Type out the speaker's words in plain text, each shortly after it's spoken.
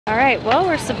All right, well,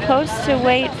 we're supposed to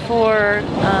wait for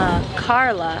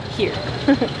Carla here.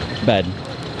 Bud,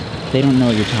 they don't know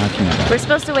what you're talking about. We're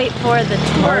supposed to wait for the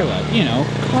tour. Carla, you know,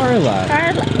 Carla.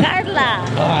 Carla.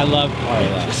 Oh, I love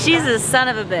Carla. She's a son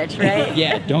of a bitch, right?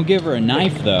 Yeah, don't give her a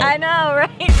knife though. I know,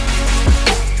 right?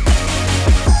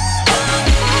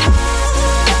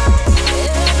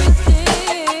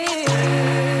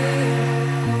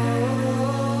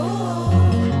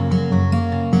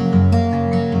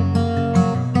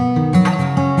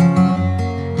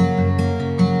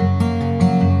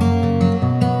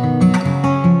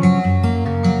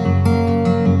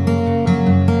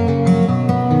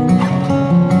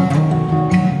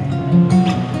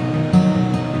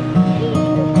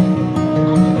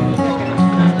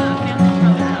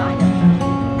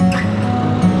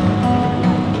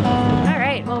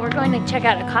 Check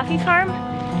out a coffee farm,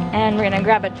 and we're gonna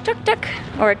grab a tuk-tuk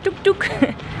or a tuk-tuk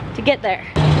to get there.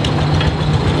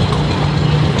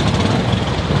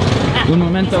 Un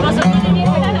momento.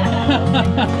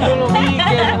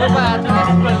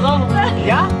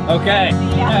 Okay.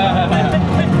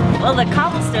 Well, the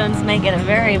cobblestones make it a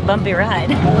very bumpy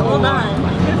ride. Hold on.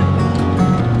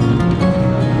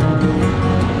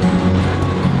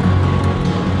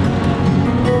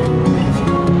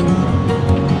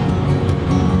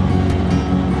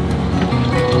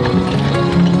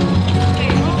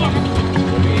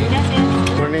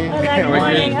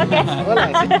 Okay. Hola,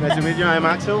 nice to meet you. I'm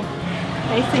Axel.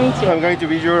 Nice to meet you. I'm going to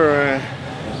be your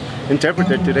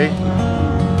interpreter today.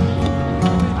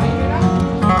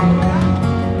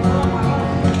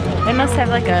 They must have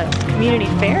like a community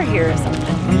fair here or something.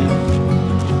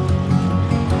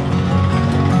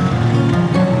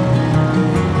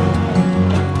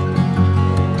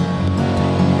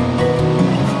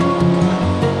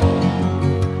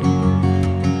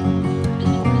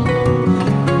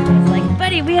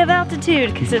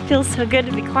 Altitude, because it feels so good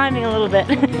to be climbing a little bit.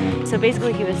 So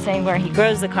basically he was saying where he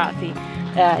grows the coffee,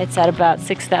 it's at about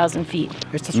 6,000 feet.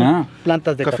 Estas son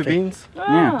plantas de coffee beans.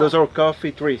 Yeah. Those are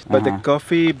coffee trees, but the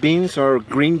coffee beans are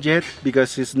green yet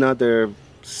because it's not the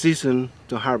season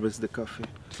to harvest the coffee.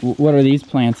 What are these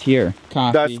plants here?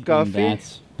 Coffee. That's coffee. And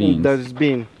that's beans. That is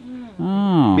bean.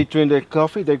 Oh. Between the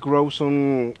coffee, they grow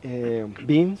some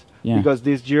beans. Yeah. Because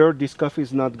this year, this coffee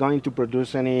is not going to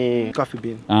produce any coffee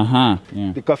bean. Yeah.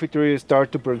 The coffee tree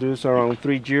start to produce around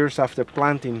 3 years after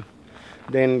planting.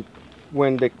 Then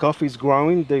when the coffee is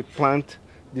growing, they plant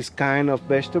this kind of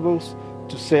vegetables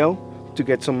to sell to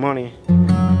get some money.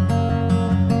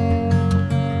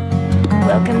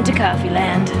 Welcome to Coffee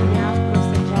Land.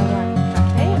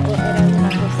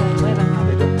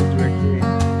 They don't put directly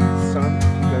sun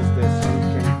because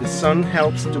the sun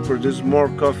helps to produce more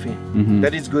coffee.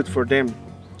 That is good for them.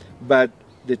 But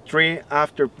the tree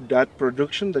after that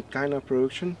production, that kind of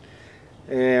production,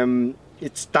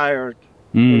 it's tired.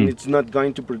 And it's not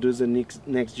going to produce the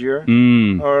next year,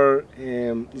 or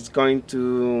it's going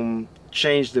to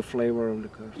change the flavor of the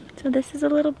coffee. So this is a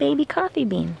little baby coffee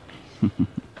bean.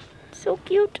 So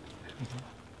cute.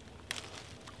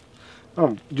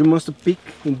 Oh, you must pick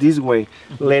in this way,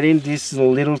 letting this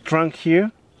little trunk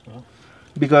here,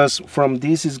 because from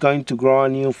this is going to grow a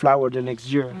new flower the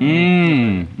next year.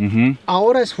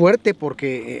 Ahora es fuerte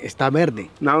porque está verde.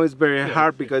 Now it's very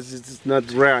hard because it's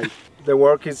not ripe. The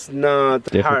work is not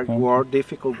hard work,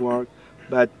 difficult work,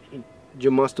 but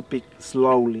you must pick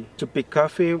slowly. To pick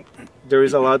coffee, there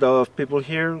is a lot of people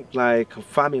here, like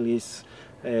families,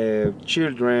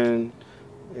 children,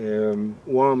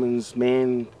 women,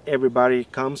 men, everybody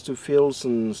comes to fields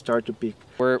and start to pick.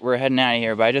 We're heading out of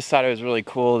here, but I just thought it was really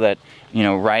cool that, you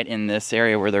know, right in this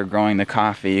area where they're growing the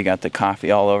coffee, you got the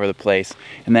coffee all over the place,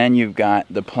 and then you've got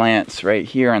the plants right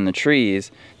here on the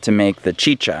trees to make the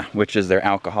chicha, which is their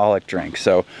alcoholic drink.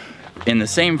 So in the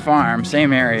same farm,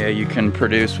 same area, you can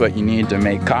produce what you need to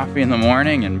make coffee in the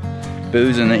morning and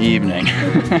booze in the evening.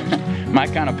 My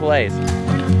kind of place.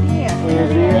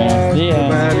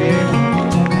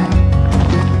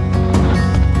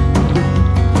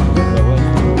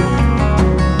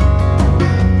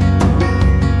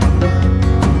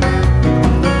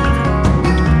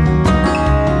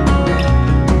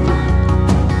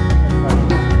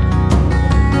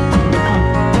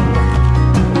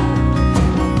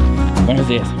 Buenos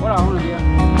días.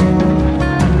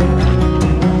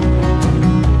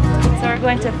 So we're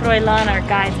going to Froilan, our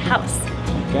guide's house.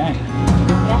 Okay.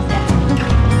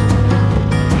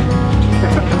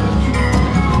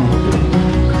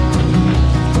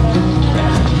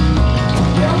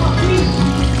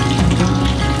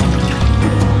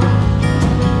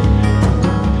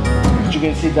 You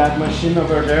can see that machine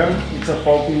over there. It's a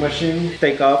pulping machine.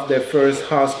 Take off the first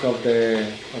husk of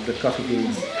the coffee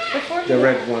beans. the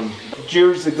red one.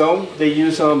 Years ago, they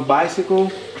used a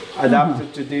bicycle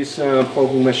adapted to this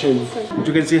pulping machine.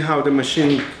 You can see how the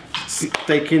machine is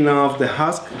taking off the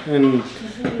husk and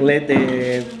let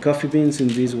the coffee beans in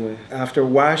this way. After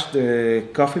wash the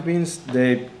coffee beans,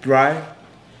 they dry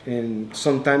and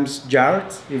sometimes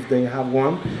jarred if they have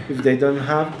one. If they don't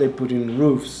have, they put in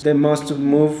roofs. They must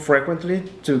move frequently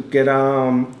to get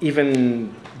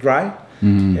even dry.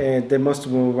 They must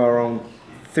move around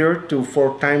 3 to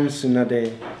 4 times in a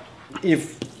day.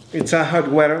 If it's a hot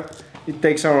weather, it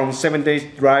takes around 7 days to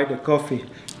dry the coffee,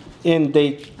 and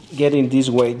they get in this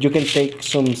way. You can take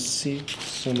some seeds,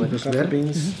 some coffee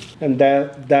beans, and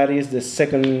that is the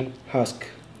second husk.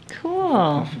 Cool.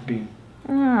 Coffee bean.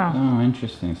 Oh,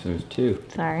 interesting. So there's 2.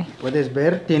 Sorry. Puedes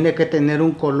ver, tiene que tener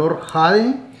un color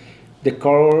jade. The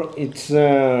color,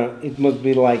 it must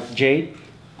be like jade.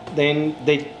 Then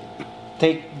they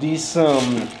take this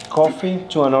coffee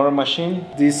to another machine.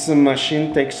 This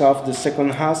machine takes off the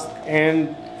second husk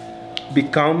and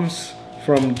becomes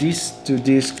from this to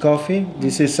this coffee.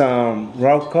 This is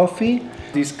raw coffee.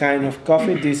 This kind of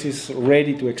coffee, this is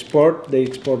ready to export. They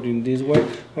export in this way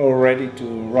or ready to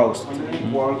roast. It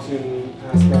works in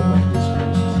a step like this.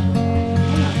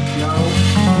 Now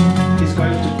he's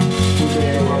going to put the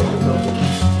egg on the top.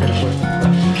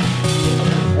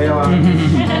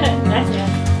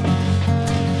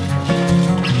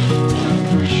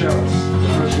 Three shells. The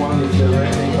first one is the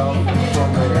red egg out from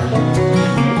the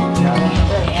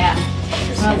Yeah.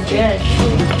 Smells good.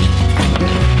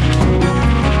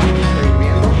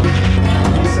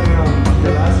 The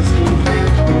last skin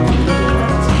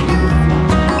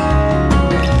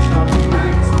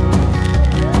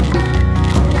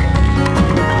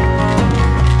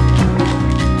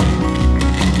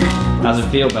How's it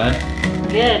feel, bud?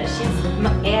 Good.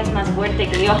 Ella es más fuerte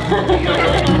que yo.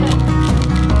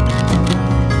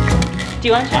 Do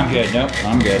you want to try? I'm good. Nope,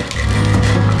 I'm good.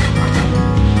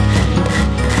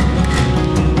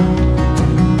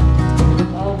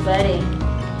 Oh, buddy.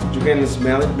 You can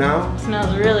smell it now.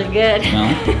 Smells really good.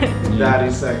 Smell it? That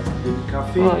is a good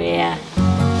coffee. Oh, yeah.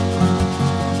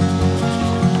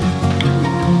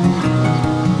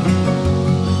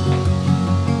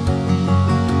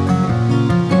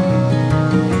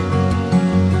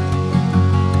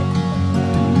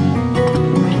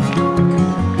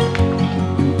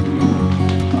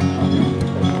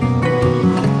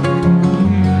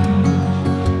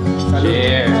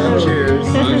 Cheers. Cheers.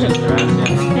 Muchas gracias.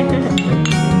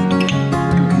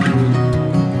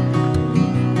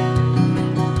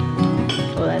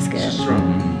 Oh, that's good. Strong.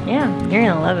 Yeah, you're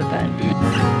gonna love it, bud.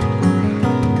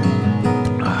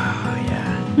 Oh,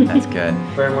 yeah. That's good.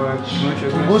 Very much.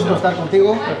 Un gusto estar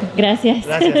contigo. Gracias.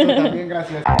 Gracias, tú también,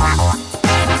 gracias.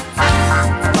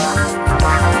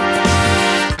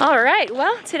 All right,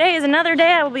 well, today is another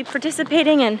day I will be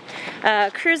participating in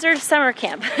Cruiser Summer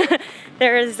Camp.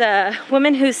 There is a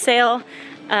Women Who Sail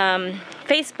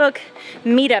Facebook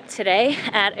meetup today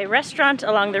at a restaurant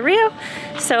along the Rio.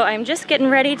 So I'm just getting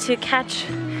ready to catch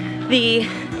the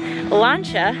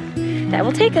lancha that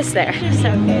will take us there.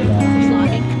 So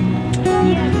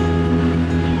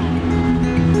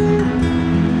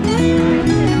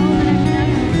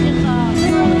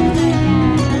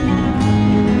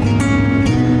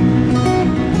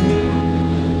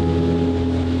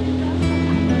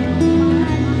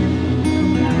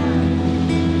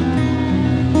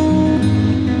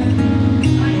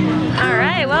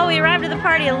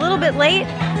a little bit late,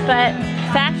 but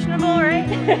fashionable, right?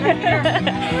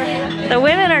 The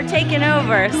women are taking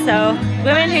over, so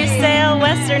Women Who Sail,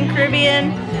 Western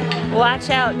Caribbean,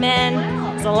 watch out men,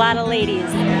 there's a lot of ladies.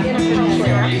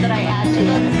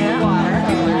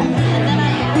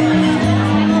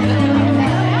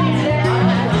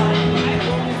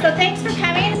 So thanks for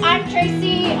coming. I'm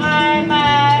Tracy.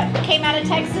 Came out of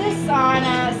Texas on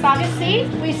Saugus Sea.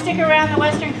 We stick around the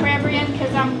Western Caribbean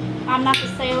because I'm not the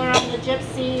sailor, I'm the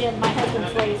gypsy, and my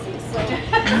husband's lazy. So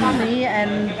me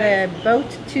and the boat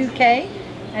 2K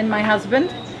and my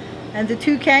husband. And the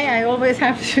 2K I always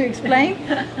have to explain.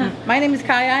 My name is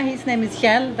Kaya, his name is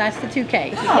Kjell, that's the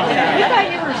 2K.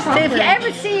 So if you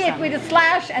ever see it with a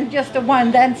slash and just a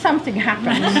 1, then something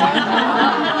happens.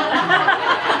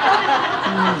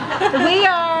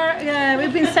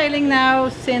 We've been sailing now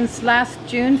since last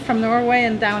June from Norway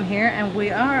and down here, and we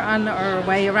are on our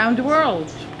way around the world.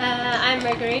 I'm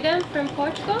Margarita from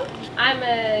Portugal. I'm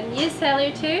a new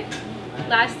sailor too.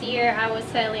 Last year I was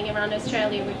sailing around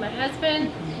Australia with my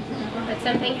husband, but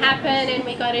something happened and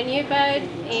we got a new boat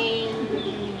in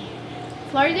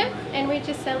Florida and we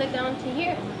just sailed it down to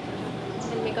here.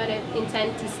 And we got an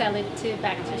intent to sail it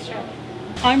back to Australia.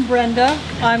 I'm Brenda.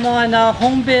 I'm on a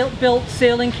home-built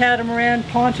sailing catamaran,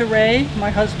 Pontaray. My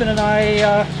husband and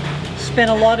I spent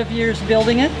a lot of years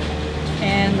building it,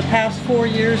 and the past 4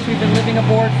 years we've been living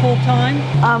aboard full-time.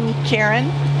 I'm Karen,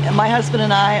 and my husband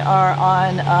and I are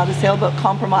on the sailboat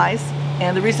Compromise,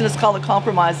 and the reason it's called a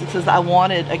Compromise is because I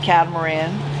wanted a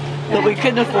catamaran, but we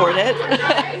couldn't afford it.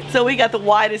 So we got the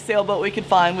widest sailboat we could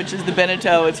find, which is the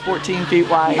Beneteau. It's 14 feet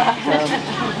wide.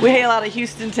 We hail out of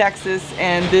Houston, Texas,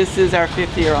 and this is our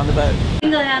 5th year on the boat.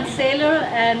 Single-hand sailor,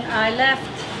 and I left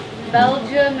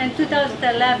Belgium in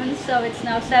 2011, so it's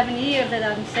now 7 years that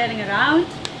I'm sailing around.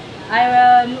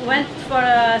 I went for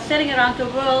sailing around the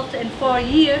world in 4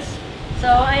 years, so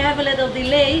I have a little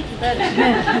delay, but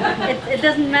it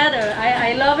doesn't matter.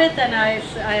 I love it, and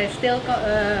I still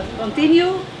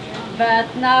continue.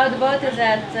 But now the boat is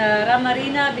at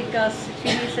Ramarina because she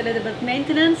needs a little bit of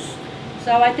maintenance.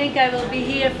 So I think I will be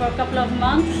here for a couple of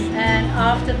months, and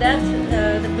after that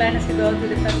the plan is to go to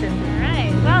the Pacific.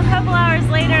 Alright, well, a couple hours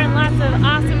later and lots of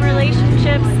awesome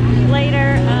relationships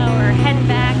later, we're heading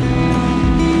back.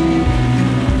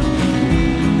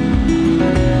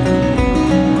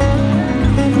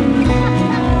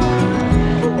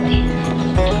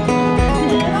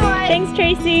 Thanks,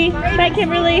 Tracy. Bye,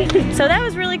 Kimberly. So that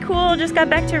was really cool. Just got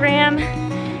back to Ram.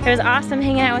 It was awesome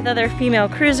hanging out with other female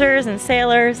cruisers and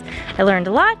sailors. I learned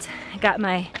a lot. I got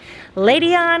my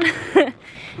lady on,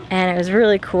 and it was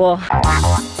really cool.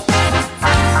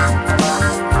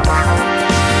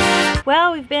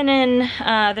 Well, we've been in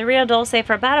the Rio Dulce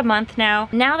for about a month now.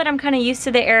 Now that I'm kind of used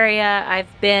to the area, I've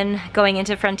been going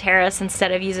into Fronteras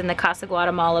instead of using the Casa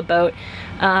Guatemala boat,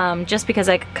 just because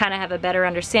I kind of have a better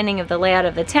understanding of the layout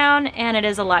of the town, and it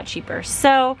is a lot cheaper.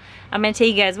 So I'm going to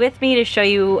take you guys with me to show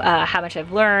you how much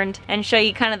I've learned and show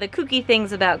you kind of the kooky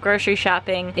things about grocery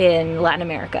shopping in Latin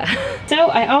America. So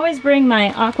I always bring my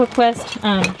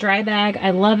AquaQuest dry bag. I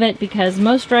love it because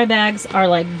most dry bags are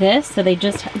like this, so they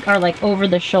just are like over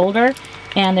the shoulder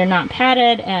and they're not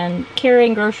padded, and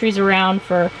carrying groceries around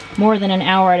for more than an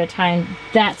hour at a time,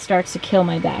 that starts to kill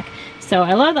my back. So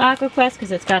I love the AquaQuest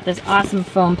because it's got this awesome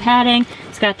foam padding.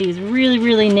 It's got these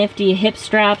really nifty hip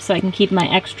straps so I can keep my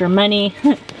extra money,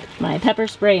 my pepper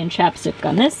spray and chapstick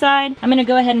on this side. I'm gonna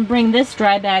go ahead and bring this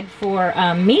dry bag for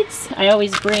meats. I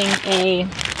always bring a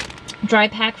dry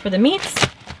pack for the meats,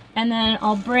 and then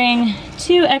I'll bring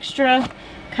 2 extra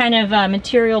kind of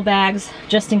material bags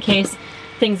just in case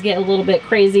things get a little bit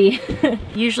crazy.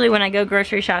 Usually when I go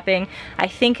grocery shopping, I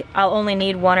think I'll only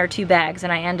need 1 or 2 bags,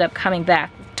 and I end up coming back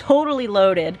totally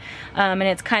loaded, and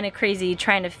it's kind of crazy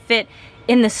trying to fit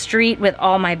in the street with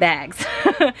all my bags.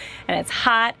 And it's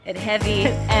hot and heavy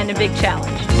and a big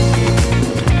challenge.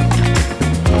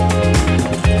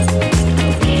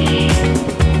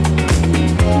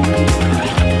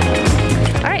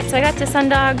 Alright, so I got to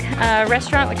Sundog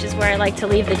restaurant, which is where I like to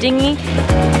leave the dinghy.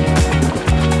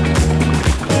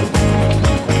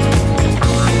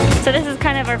 So this is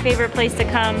kind of our favorite place to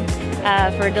come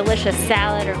for a delicious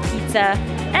salad or pizza,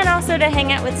 and also to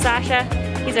hang out with Sasha.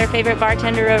 He's our favorite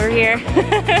bartender over here.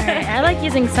 Right, I like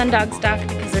using Sundog stock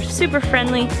because they're super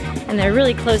friendly and they're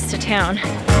really close to town.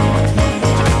 Alright,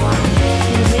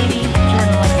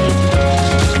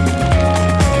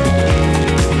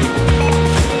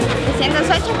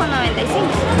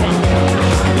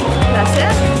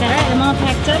 I'm all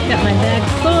packed up, got my bag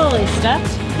fully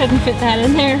stuffed. Couldn't fit that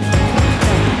in there.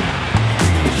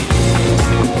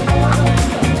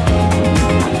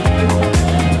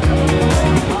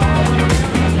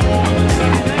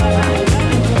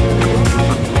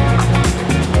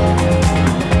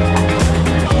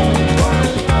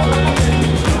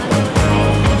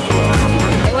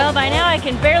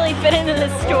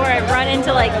 I've run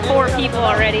into like 4 people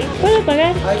already. ¿Puedo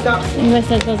pagar? En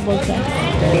nuestras 2 bolsas.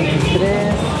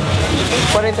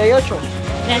 48.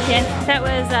 Gracias. That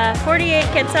was 48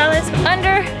 quetzales,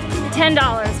 under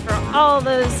 $10 for all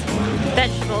those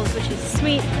vegetables, which is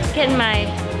sweet. Getting my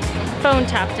phone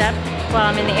topped up while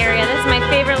I'm in the area. This is my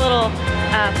favorite little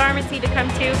pharmacy to come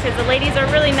to because the ladies are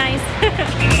really nice.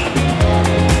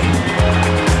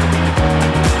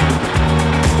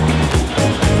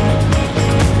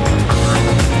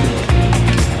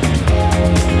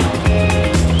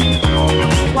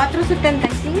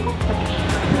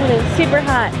 It is super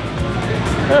hot.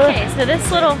 Okay, so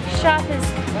this little shop is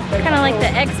kind of like the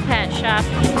expat shop.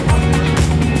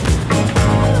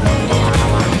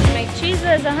 My cheese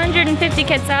is 150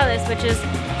 quetzales, which is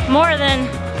more than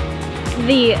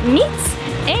the meats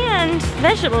and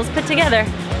vegetables put together,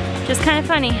 which is kind of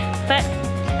funny, but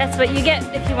that's what you get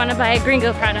if you want to buy a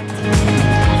gringo product.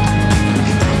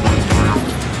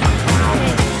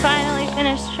 Okay, finally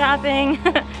finished shopping.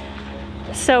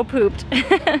 So pooped.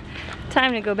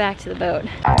 Time to go back to the boat.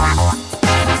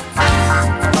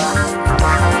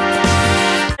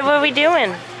 What are we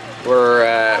doing?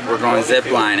 We're going zip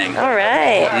lining. All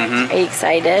right. Are you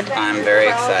excited? I'm very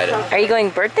excited. Are you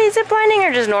going birthday zip lining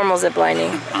or just normal zip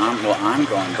lining? Well, I'm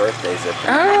going birthday zip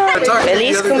lining. Oh,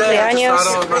 feliz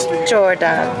cumpleaños,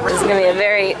 Jordan. This is gonna be a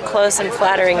very close and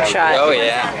flattering shot. Oh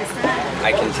yeah,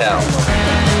 I can tell.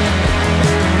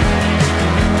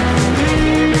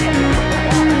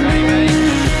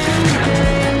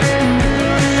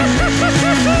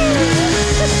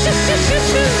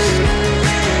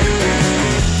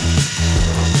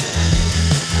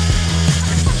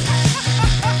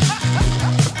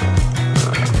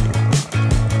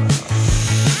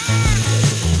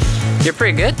 You're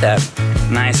pretty good at that.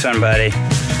 Nice one, buddy.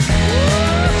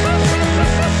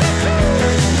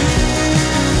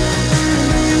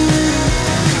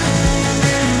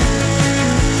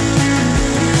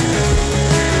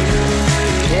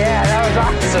 Yeah, that was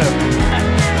awesome.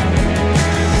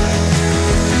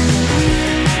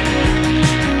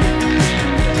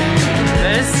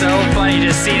 That is so funny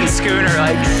just seeing Schooner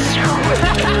like.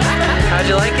 How'd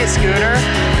you like it, Schooner?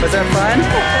 Was that fun?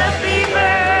 Happy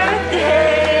birthday!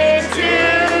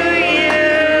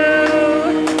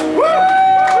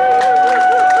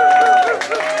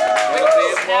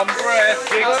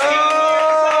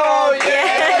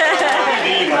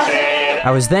 I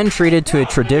was then treated to a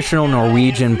traditional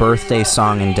Norwegian birthday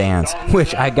song and dance,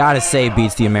 which I gotta say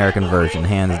beats the American version,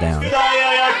 hands down.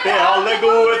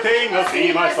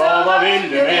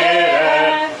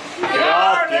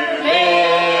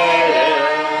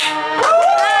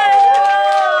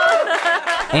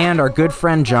 And our good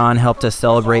friend John helped us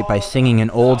celebrate by singing an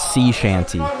old sea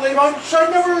shanty.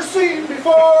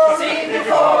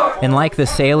 And like the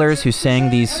sailors who sang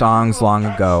these songs long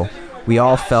ago, we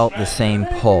all felt the same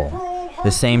pull. The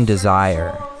same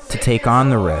desire to take on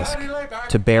the risk,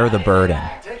 to bear the burden,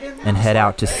 and head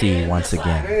out to sea once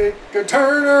again. Take a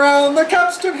turn around the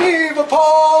capstan, heave a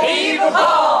pawl. Heave a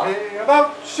pawl. Hey,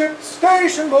 about ship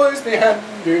station, boys, be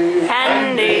handy.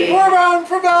 Handy. We're bound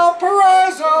for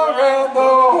Valparaiso around the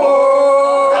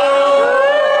Horn.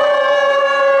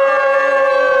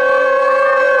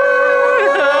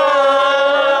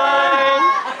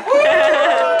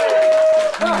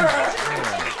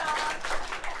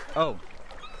 Oh.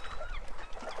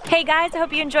 Hey guys, I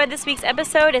hope you enjoyed this week's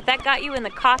episode. If that got you in the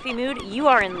coffee mood, you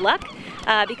are in luck.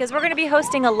 Because we're going to be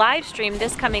hosting a live stream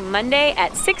this coming Monday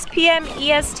at 6 p.m.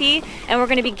 EST, and we're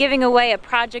going to be giving away a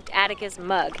Project Atticus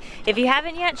mug. If you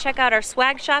haven't yet, check out our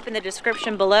swag shop in the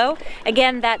description below.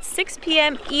 Again, that's 6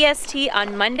 p.m. EST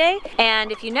on Monday,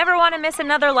 and if you never want to miss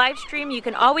another live stream, you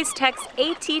can always text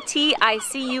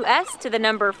ATTICUS to the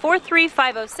number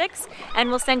 43506, and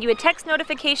we'll send you a text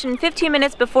notification 15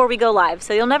 minutes before we go live,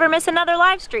 so you'll never miss another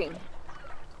live stream.